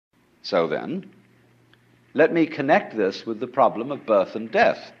So then, let me connect this with the problem of birth and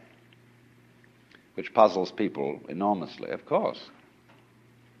death, which puzzles people enormously, of course.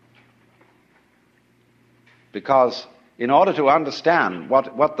 Because in order to understand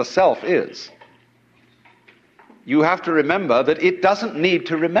what the self is, you have to remember that it doesn't need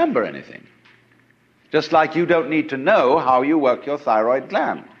to remember anything. Just like you don't need to know how you work your thyroid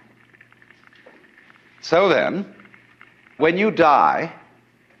gland. So then, when you die,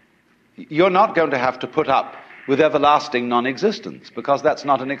 you're not going to have to put up with everlasting non-existence, because that's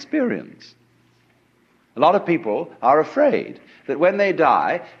not an experience. A lot of people are afraid that when they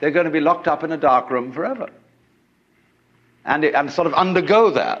die, they're going to be locked up in a dark room forever. And sort of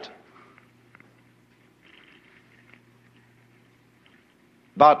undergo that.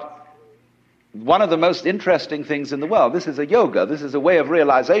 But one of the most interesting things in the world, this is a yoga, this is a way of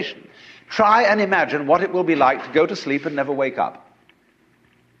realization. Try and imagine what it will be like to go to sleep and never wake up.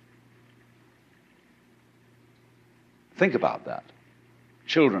 Think about that.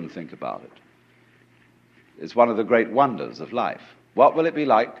 Children think about it. It's one of the great wonders of life. What will it be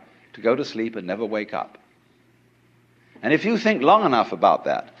like to go to sleep and never wake up? And if you think long enough about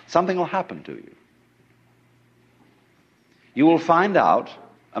that, something will happen to you. You will find out,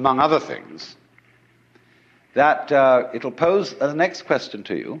 among other things, that it'll pose the next question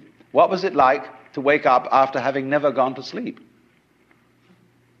to you. What was it like to wake up after having never gone to sleep?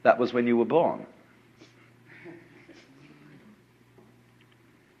 That was when you were born.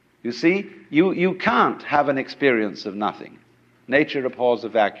 You see, you can't have an experience of nothing. Nature abhors a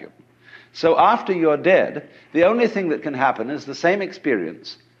vacuum. So after you're dead, the only thing that can happen is the same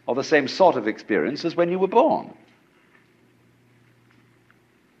experience, or the same sort of experience, as when you were born.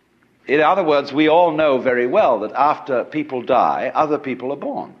 In other words, we all know very well that after people die, other people are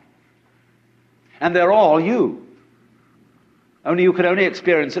born. And they're all you. Only you can only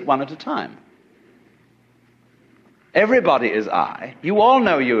experience it one at a time. Everybody is I. You all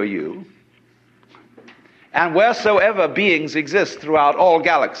know you are you. And wheresoever beings exist throughout all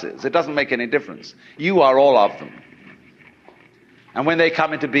galaxies, it doesn't make any difference. You are all of them. And when they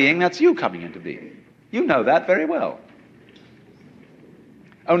come into being, that's you coming into being. You know that very well.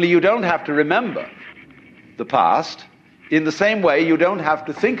 Only you don't have to remember the past. In the same way, you don't have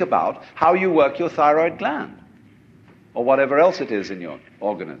to think about how you work your thyroid gland or whatever else it is in your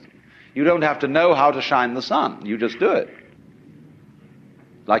organism. You don't have to know how to shine the sun. You just do it.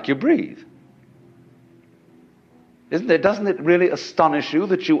 Like you breathe. Doesn't it really astonish you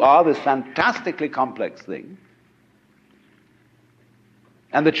that you are this fantastically complex thing?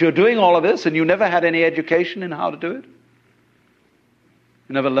 And that you're doing all of this and you never had any education in how to do it?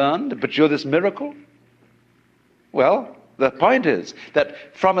 You never learned, but you're this miracle? Well, the point is that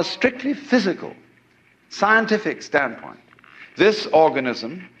from a strictly physical, scientific standpoint, this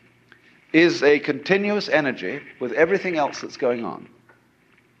organism is a continuous energy with everything else that's going on.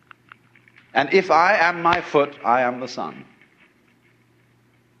 And if I am my foot, I am the sun.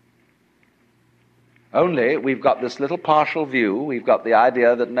 Only we've got this little partial view. We've got the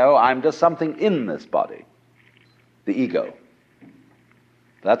idea that, no, I'm just something in this body. The ego.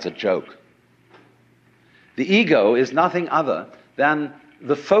 That's a joke. The ego is nothing other than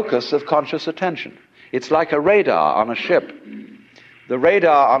the focus of conscious attention. It's like a radar on a ship. The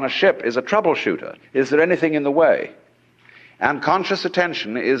radar on a ship is a troubleshooter. Is there anything in the way? And conscious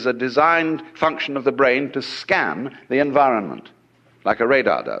attention is a designed function of the brain to scan the environment, like a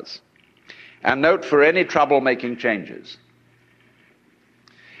radar does, and note for any trouble-making changes.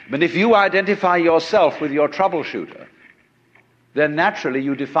 But if you identify yourself with your troubleshooter, then naturally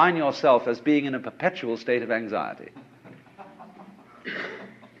you define yourself as being in a perpetual state of anxiety.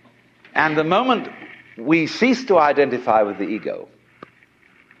 And the moment we cease to identify with the ego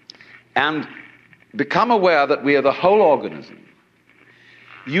and become aware that we are the whole organism,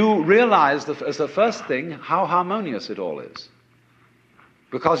 you realize as the first thing how harmonious it all is.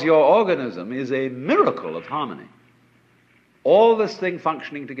 Because your organism is a miracle of harmony. All this thing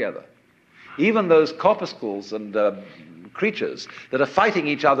functioning together. Even those corpuscles and creatures that are fighting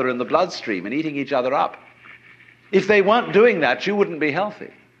each other in the bloodstream and eating each other up. If they weren't doing that, you wouldn't be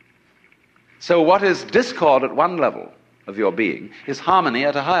healthy. So what is discord at one level of your being is harmony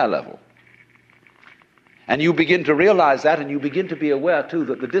at a higher level. And you begin to realize that, and you begin to be aware, too,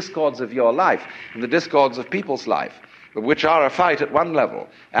 that the discords of your life and the discords of people's life, which are a fight at one level,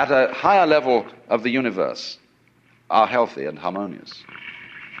 at a higher level of the universe, are healthy and harmonious.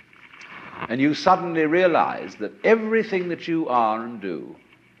 And you suddenly realize that everything that you are and do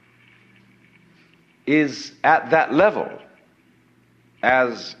is at that level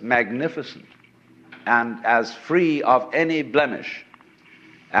as magnificent and as free of any blemish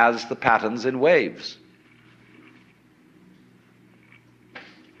as the patterns in waves,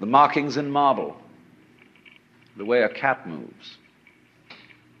 the markings in marble, the way a cat moves,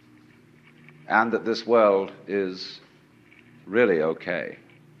 and that this world is really okay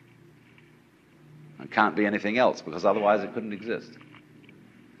and can't be anything else, because otherwise it couldn't exist.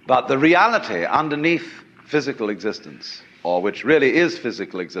 But the reality underneath physical existence, or which really is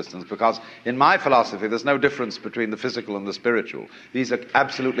physical existence, because in my philosophy there's no difference between the physical and the spiritual. These are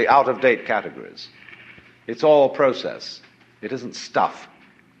absolutely out-of-date categories. It's all process. It isn't stuff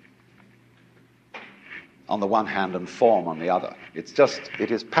on the one hand and form on the other.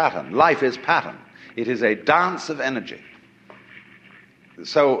 It is pattern. Life is pattern. It is a dance of energy.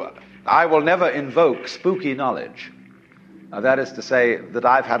 So I will never invoke spooky knowledge. That is to say that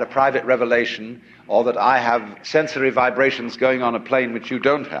I've had a private revelation, or that I have sensory vibrations going on a plane which you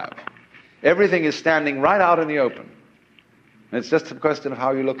don't have. Everything is standing right out in the open. It's just a question of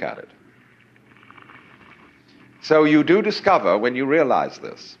how you look at it. So you do discover, when you realize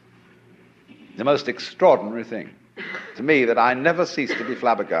this, the most extraordinary thing to me that I never cease to be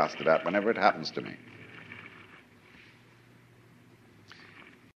flabbergasted at whenever it happens to me.